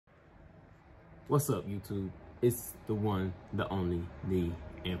What's up, YouTube? It's the one, the only, the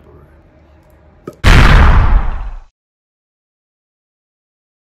Emperor.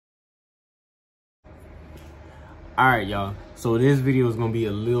 Alright, y'all. So this video is gonna be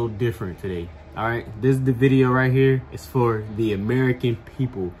a little different today. Alright, the video right here is for the American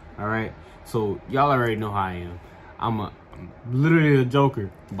people. Alright, so y'all already know how I am. I'm literally a joker,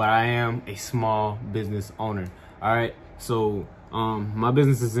 but I am a small business owner. Alright, so my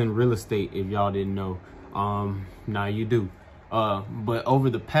business is in real estate, if y'all didn't know. Now you do. But over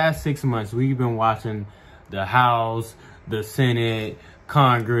the past 6 months, we've been watching the House, the Senate,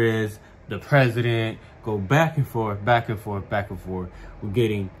 Congress, the president go back and forth, back and forth, back and forth. We're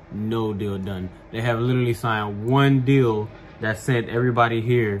getting no deal done. They have literally signed one deal that sent everybody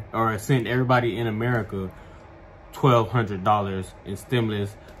here, or sent everybody in America, $1,200 in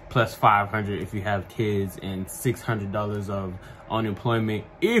stimulus, plus $500 if you have kids, and $600 of unemployment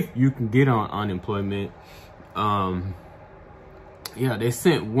if you can get on unemployment. Yeah, they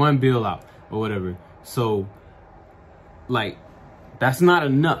sent one bill out or whatever. So, like, that's not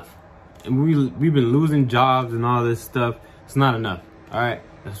enough. And we've been losing jobs and all this stuff. It's not enough. All right.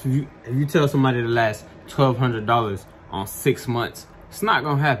 If you tell somebody to last $1,200 on 6 months, it's not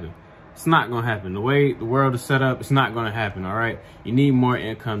gonna happen. It's not gonna happen. The way the world is set up, it's not gonna happen. All right. You need more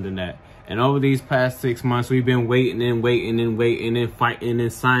income than that. And over these past 6 months, we've been waiting and waiting and waiting and fighting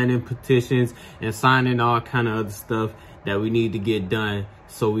and signing petitions and signing all kind of other stuff that we need to get done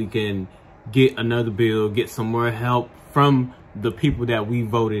so we can get another bill, get some more help from the people that we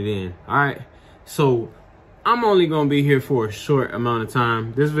voted in. All right. So I'm only going to be here for a short amount of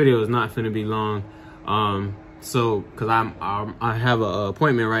time. This video is not going to be long. So because I have an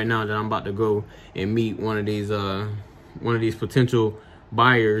appointment right now that I'm about to go and meet one of these potential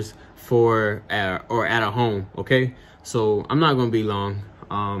buyers for or at a home. Okay. So I'm not going to be long.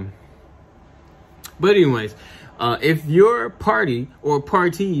 But anyways, if your party or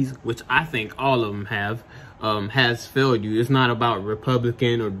parties, which I think all of them have, has failed you, it's not about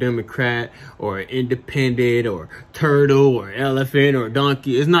Republican or Democrat or independent or turtle or elephant or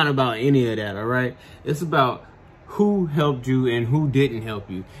donkey. It's not about any of that, all right? It's about who helped you and who didn't help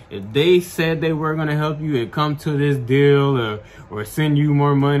you. If they said they were going to help you and come to this deal or send you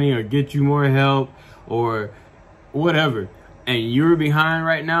more money or get you more help or whatever, and you're behind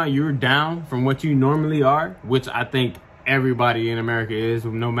right now, you're down from what you normally are, which I think everybody in America is,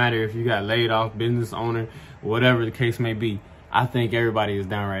 no matter if you got laid off, business owner, whatever the case may be. I think everybody is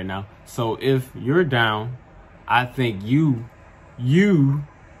down right now. So if you're down, I think you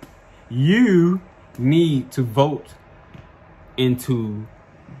need to vote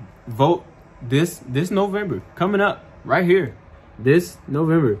this November, coming up right here, this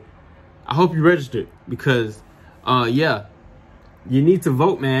November. I hope you registered because, yeah, you need to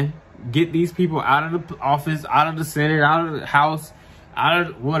vote, man. Get these people out of the office, out of the Senate, out of the House, out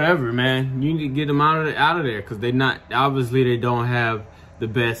of whatever, man. You need to get them out of there because they don't have the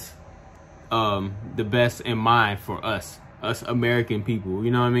best in mind for us American people. You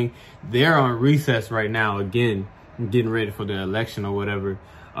know what I mean? They're on recess right now, again, getting ready for the election or whatever,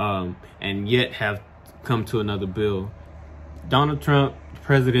 and yet have come to another bill. Donald Trump, the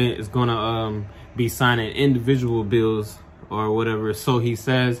president, is gonna be signing individual bills or whatever, so he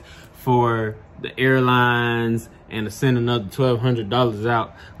says, for the airlines and to send another $1,200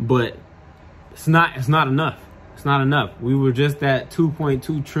 out, but it's not enough. It's not enough. We were just at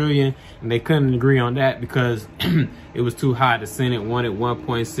 2.2 trillion, and they couldn't agree on that because it was too high. The Senate wanted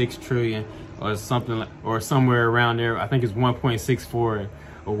 1.6 trillion or something, or somewhere around there. I think it's 1.64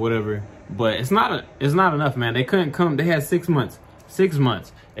 or whatever. But it's not enough, man. They couldn't come. They had 6 months. 6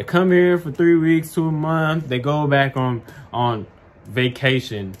 months. They come here for 3 weeks to a month. They go back on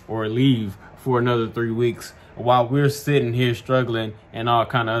vacation or leave for another 3 weeks while we're sitting here struggling and all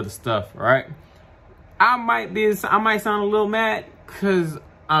kind of other stuff, right? I might sound a little mad because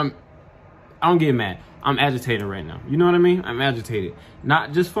I don't get mad. I'm agitated right now. You know what I mean? I'm agitated.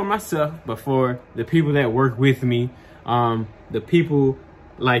 Not just for myself, but for the people that work with me. The people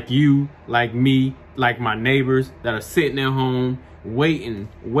like you, like me, like my neighbors that are sitting at home waiting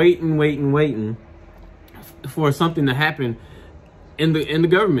for something to happen in the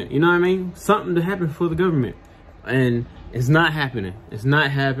government. You know what I mean? Something to happen for the government. And it's not happening. It's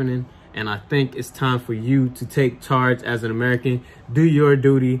not happening. And I think it's time for you to take charge as an American. Do your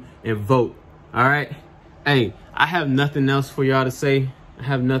duty and vote. All right? Hey, I have nothing else for y'all to say. I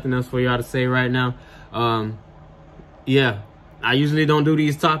have nothing else for y'all to say right now. Yeah, I usually don't do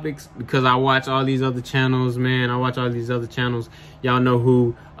these topics because I watch all these other channels, man. I watch all these other channels. Y'all know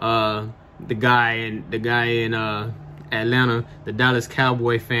who the guy in Atlanta, the Dallas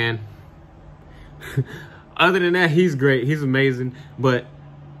Cowboy fan. Other than that, he's great. He's amazing. But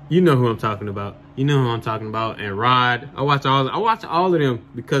you know who I'm talking about. You know who I'm talking about. And Rod, I watch all of them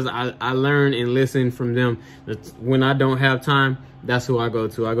because I learn and listen from them. When I don't have time, that's who I go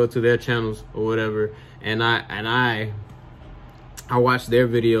to. I go to their channels or whatever, and I watch their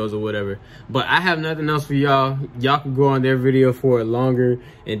videos or whatever. But I have nothing else for y'all. Y'all can go on their video for a longer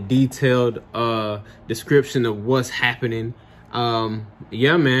and detailed description of what's happening.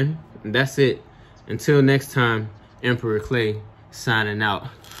 Yeah, man, that's it. Until next time, Emperor Clay signing out.